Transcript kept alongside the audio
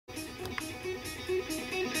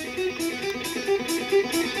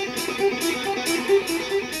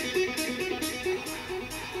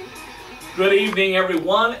Good evening,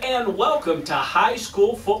 everyone, and welcome to High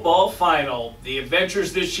School Football Final. The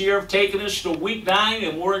adventures this year have taken us to Week 9,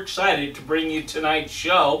 and we're excited to bring you tonight's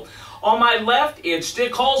show. On my left, it's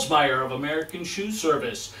Dick Hulsmeyer of American Shoe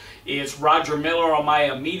Service. It's Roger Miller on my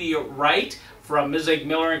immediate right from Mizig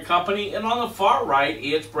Miller and Company, and on the far right,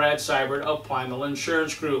 it's Brad Seibert of Plymouth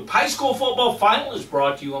Insurance Group. High School Football Final is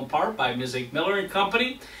brought to you in part by Mizig Miller and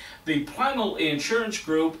Company, the Plymouth Insurance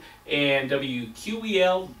Group, and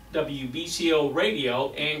WQEL, WBCO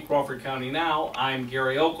Radio, and Crawford County Now. I'm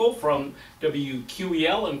Gary Okel from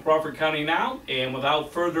WQEL and Crawford County Now, and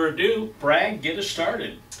without further ado, Brad, get us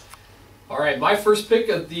started. All right, my first pick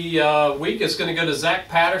of the week is going to go to Zach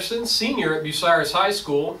Patterson, senior at Bucyrus High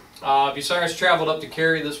School. Bucyrus traveled up to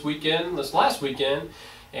Carey this last weekend,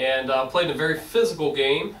 and played in a very physical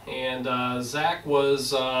game. And Zach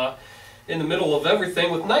was in the middle of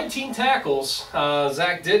everything with 19 tackles.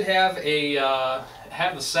 Zach did have a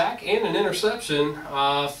sack and an interception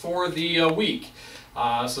for the week.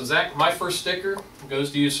 So Zach, my first sticker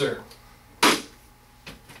goes to you, sir.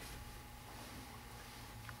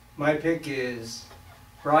 My pick is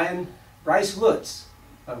Bryce Lutz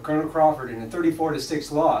of Colonel Crawford in a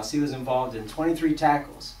 34-6 loss. He was involved in 23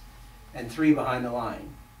 tackles and 3 behind the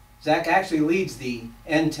line. Zach actually leads the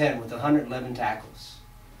N10 with 111 tackles.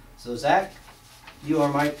 So Zach, you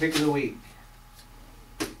are my pick of the week.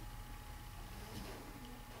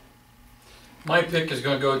 My pick is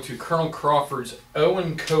going to go to Colonel Crawford's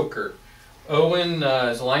Owen Coker. Owen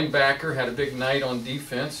is a linebacker, had a big night on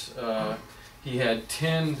defense. He had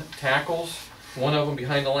 10 tackles, one of them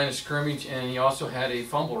behind the line of scrimmage, and he also had a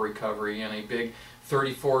fumble recovery and a big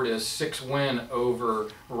 34-6 win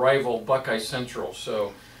over rival Buckeye Central.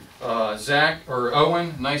 So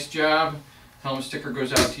Owen, nice job. Helmet sticker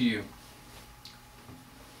goes out to you.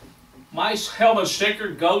 My helmet sticker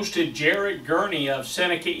goes to Jared Gurney of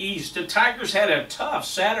Seneca East. The Tigers had a tough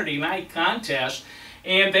Saturday night contest,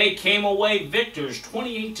 and they came away victors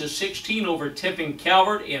 28-16 over Tiffin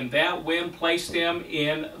Calvert, and that win placed them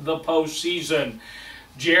in the postseason.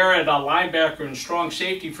 Jared, a linebacker and strong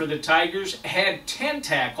safety for the Tigers, had 10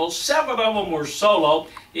 tackles. 7 of them were solo.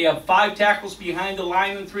 He had 5 tackles behind the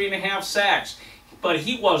line and 3.5 sacks. But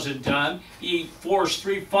he wasn't done. He forced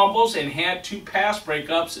 3 fumbles and had 2 pass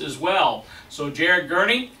breakups as well. So Jared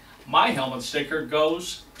Gurney, my helmet sticker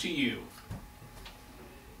goes to you.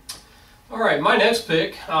 All right, my next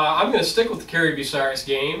pick, I'm going to stick with the Carey Bucyrus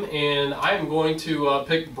game, and I am going to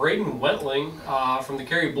pick Braden Wentling from the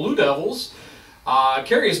Carey Blue Devils.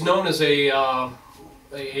 Carey is known as a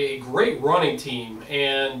great running team,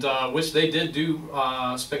 and which they did do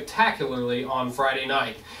spectacularly on Friday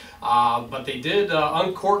night. But they did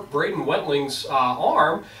uncork Braden Wentling's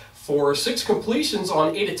arm for 6 completions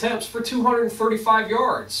on 8 attempts for 235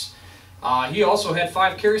 yards. He also had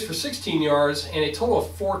 5 carries for 16 yards and a total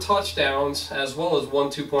of 4 touchdowns, as well as 1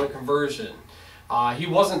 2-point conversion. He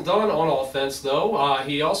wasn't done on offense, though.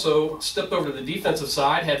 He also stepped over to the defensive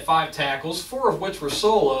side, had 5 tackles, 4 of which were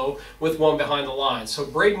solo, with 1 behind the line. So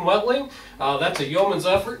Braden Wentling, that's a yeoman's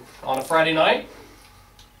effort on a Friday night.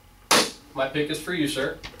 My pick is for you,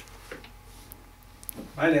 sir.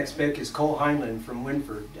 My next pick is Cole Heinlein from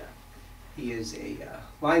Wynford. He is a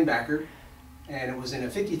linebacker, and it was in a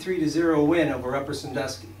 53-0 win over Upper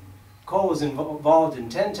Sandusky. Cole was involved in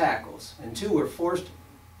 10 tackles, and 2 were forced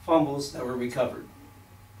fumbles that were recovered.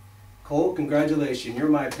 Cole, congratulations. You're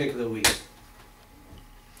my pick of the week.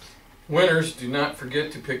 Winners, do not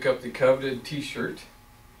forget to pick up the coveted t-shirt,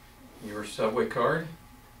 your subway card,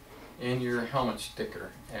 and your helmet sticker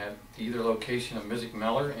at either location of Mizig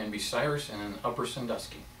Miller and Bucyrus and in Upper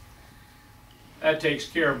Sandusky. That takes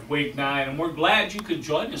care of Week 9, and we're glad you could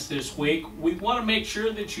join us this week. We want to make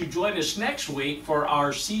sure that you join us next week for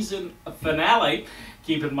our season finale.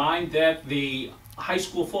 Keep in mind that the High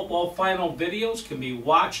School Football Final videos can be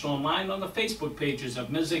watched online on the Facebook pages of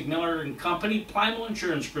Mizig Miller and Company, Plymouth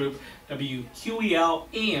Insurance Group, WQEL,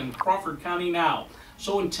 and Crawford County Now.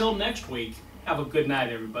 So until next week, have a good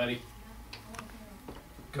night, everybody.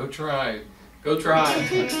 Go Tribe. Go Tribe.